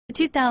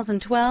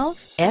2012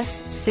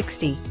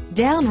 S60.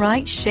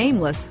 Downright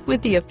shameless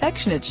with the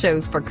affection it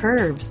shows for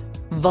curves.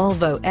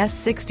 Volvo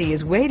S60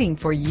 is waiting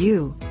for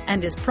you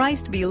and is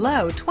priced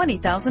below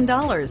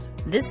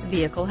 $20,000. This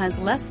vehicle has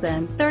less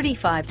than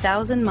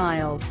 35,000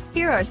 miles.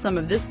 Here are some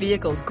of this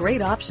vehicle's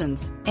great options: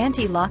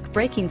 anti-lock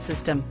braking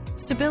system,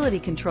 stability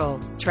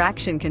control,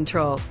 traction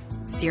control,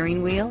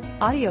 steering wheel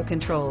audio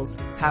controls,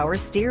 power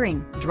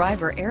steering,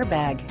 driver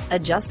airbag,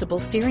 adjustable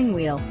steering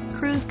wheel,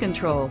 cruise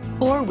control,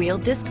 four-wheel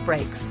disc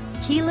brakes,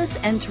 keyless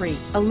entry,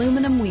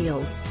 aluminum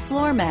wheels,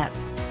 floor mats,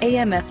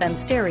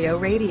 AM/FM stereo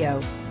radio,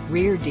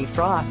 rear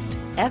defrost,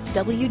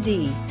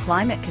 FWD,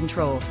 climate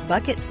control,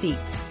 bucket seats,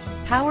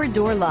 power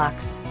door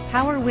locks,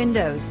 power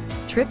windows,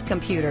 trip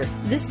computer.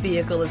 This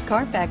vehicle is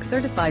Carfax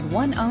certified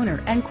one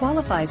owner and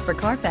qualifies for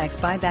Carfax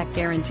buyback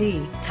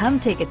guarantee. Come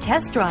take a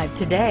test drive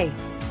today.